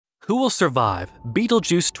Who will survive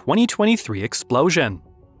Betelgeuse 2023 explosion?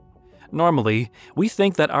 Normally, we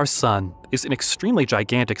think that our Sun is an extremely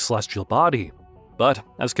gigantic celestial body, but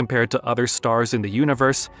as compared to other stars in the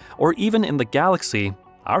universe or even in the galaxy,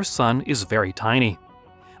 our Sun is very tiny.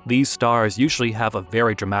 These stars usually have a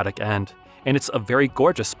very dramatic end, and it's a very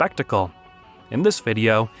gorgeous spectacle. In this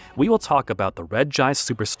video, we will talk about the red giant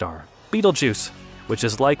superstar, Betelgeuse, which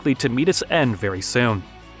is likely to meet its end very soon.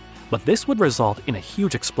 But this would result in a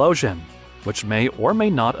huge explosion, which may or may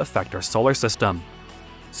not affect our solar system.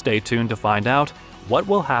 Stay tuned to find out what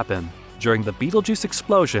will happen during the Betelgeuse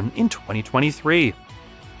explosion in 2023.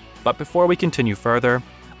 But before we continue further,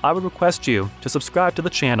 I would request you to subscribe to the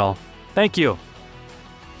channel. Thank you!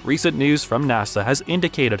 Recent news from NASA has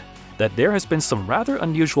indicated that there has been some rather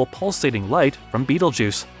unusual pulsating light from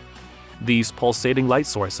Betelgeuse. These pulsating light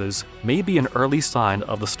sources may be an early sign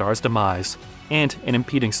of the star's demise and an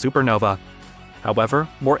impending supernova. However,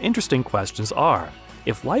 more interesting questions are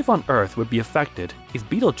if life on Earth would be affected if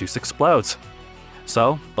Betelgeuse explodes.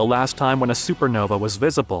 So, the last time when a supernova was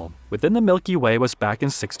visible within the Milky Way was back in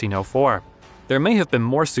 1604. There may have been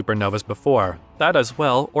more supernovas before, that as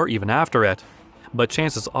well, or even after it, but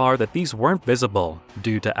chances are that these weren't visible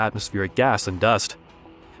due to atmospheric gas and dust.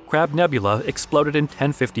 Crave Nebula exploded in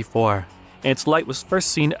 1054, and its light was first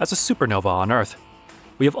seen as a supernova on Earth.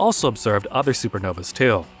 We have also observed other supernovas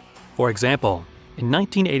too. For example, in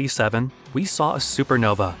 1987, we saw a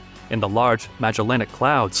supernova in the Large Magellanic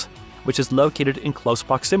Clouds, which is located in close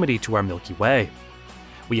proximity to our Milky Way.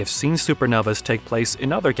 We have seen supernovas take place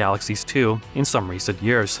in other galaxies too in some recent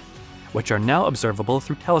years, which are now observable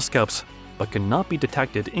through telescopes, but cannot be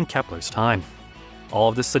detected in Kepler's time. All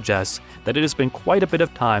of this suggests that it has been quite a bit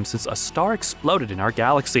of time since a star exploded in our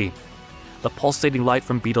galaxy. The pulsating light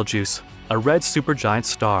from Betelgeuse, a red supergiant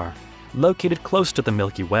star, located close to the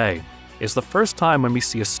Milky Way, is the first time when we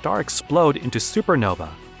see a star explode into supernova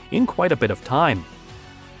in quite a bit of time.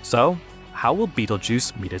 So, how will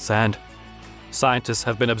Betelgeuse meet its end? Scientists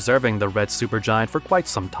have been observing the red supergiant for quite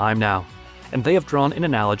some time now, and they have drawn an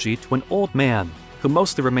analogy to an old man who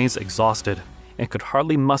mostly remains exhausted and could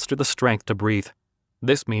hardly muster the strength to breathe.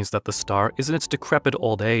 This means that the star is in its decrepit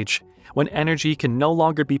old age, when energy can no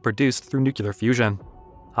longer be produced through nuclear fusion.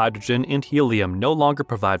 Hydrogen and helium no longer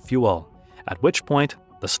provide fuel, at which point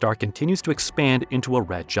the star continues to expand into a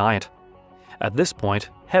red giant. At this point,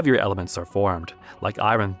 heavier elements are formed, like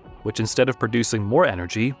iron, which instead of producing more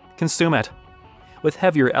energy, consume it. With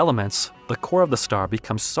heavier elements, the core of the star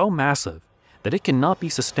becomes so massive that it cannot be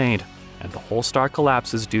sustained, and the whole star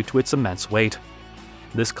collapses due to its immense weight.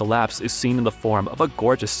 This collapse is seen in the form of a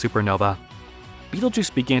gorgeous supernova. Betelgeuse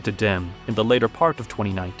began to dim in the later part of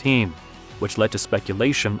 2019, which led to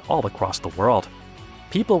speculation all across the world.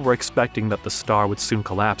 People were expecting that the star would soon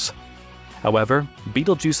collapse. However,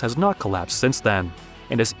 Betelgeuse has not collapsed since then,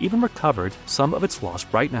 and has even recovered some of its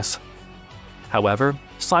lost brightness. However,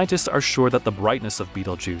 scientists are sure that the brightness of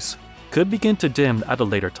Betelgeuse could begin to dim at a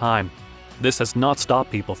later time. This has not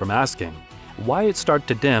stopped people from asking why it started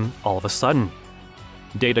to dim all of a sudden.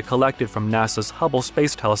 Data collected from NASA's Hubble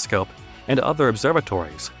Space Telescope and other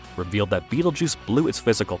observatories revealed that Betelgeuse blew its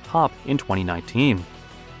physical top in 2019.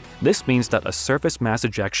 This means that a surface mass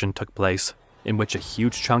ejection took place, in which a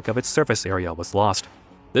huge chunk of its surface area was lost.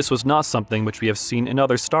 This was not something which we have seen in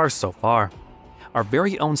other stars so far. Our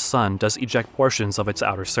very own Sun does eject portions of its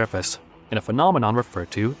outer surface, in a phenomenon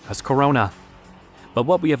referred to as corona. But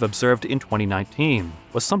what we have observed in 2019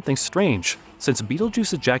 was something strange, since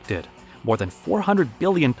Betelgeuse ejected more than 400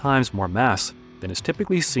 billion times more mass than is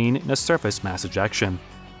typically seen in a surface mass ejection.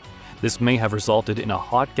 This may have resulted in a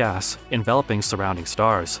hot gas enveloping surrounding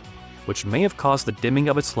stars, which may have caused the dimming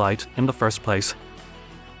of its light in the first place.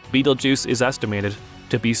 Betelgeuse is estimated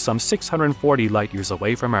to be some 640 light-years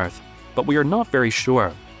away from Earth, but we are not very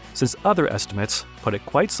sure, since other estimates put it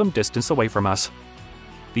quite some distance away from us.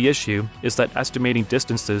 The issue is that estimating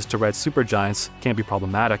distances to red supergiants can be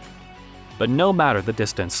problematic. But no matter the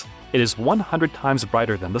distance, it is 100 times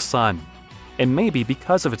brighter than the Sun, and maybe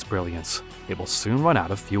because of its brilliance, it will soon run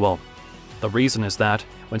out of fuel. The reason is that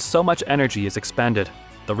when so much energy is expended,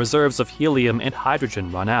 the reserves of helium and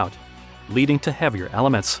hydrogen run out, leading to heavier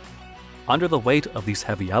elements. Under the weight of these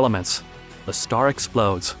heavy elements, the star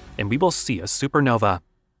explodes and we will see a supernova.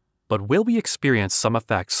 But will we experience some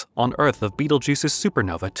effects on Earth of Betelgeuse's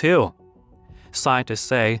supernova too? Scientists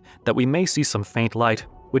say that we may see some faint light,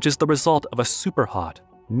 which is the result of a superhot,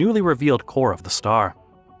 newly revealed core of the star.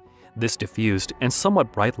 This diffused and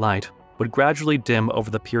somewhat bright light would gradually dim over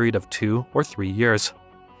the period of 2 or 3 years.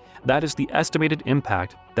 That is the estimated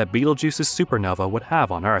impact that Betelgeuse's supernova would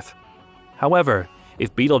have on Earth. However,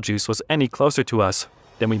 if Betelgeuse was any closer to us,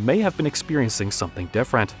 then we may have been experiencing something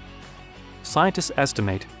different. Scientists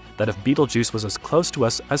estimate that if Betelgeuse was as close to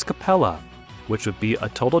us as Capella, which would be a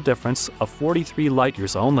total difference of 43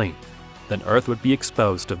 light-years only, then Earth would be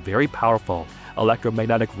exposed to very powerful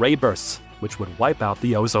electromagnetic ray bursts, which would wipe out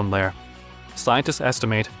the ozone layer. Scientists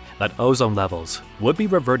estimate that ozone levels would be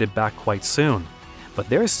reverted back quite soon, but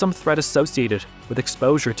there is some threat associated with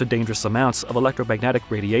exposure to dangerous amounts of electromagnetic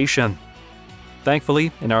radiation.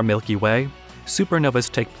 Thankfully, in our Milky Way, supernovas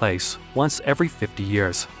take place once every 50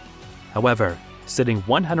 years. However, sitting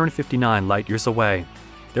 159 light-years away,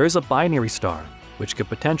 there is a binary star which could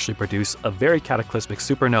potentially produce a very cataclysmic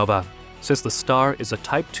supernova, since the star is a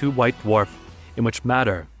Type II white dwarf, in which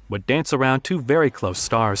matter would dance around two very close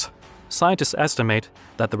stars. Scientists estimate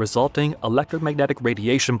that the resulting electromagnetic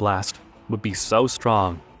radiation blast would be so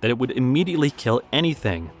strong that it would immediately kill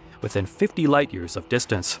anything within 50 light-years of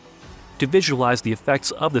distance. To visualize the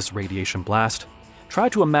effects of this radiation blast, try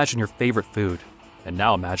to imagine your favorite food, and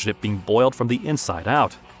now imagine it being boiled from the inside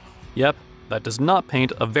out. Yep, that does not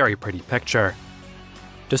paint a very pretty picture.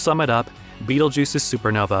 To sum it up, Betelgeuse's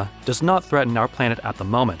supernova does not threaten our planet at the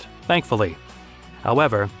moment, thankfully.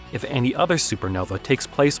 However, if any other supernova takes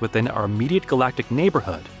place within our immediate galactic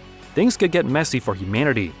neighborhood, things could get messy for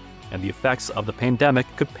humanity, and the effects of the pandemic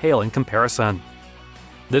could pale in comparison.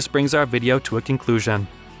 This brings our video to a conclusion.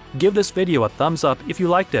 Give this video a thumbs up if you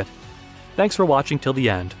liked it. Thanks for watching till the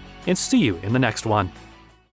end, and see you in the next one.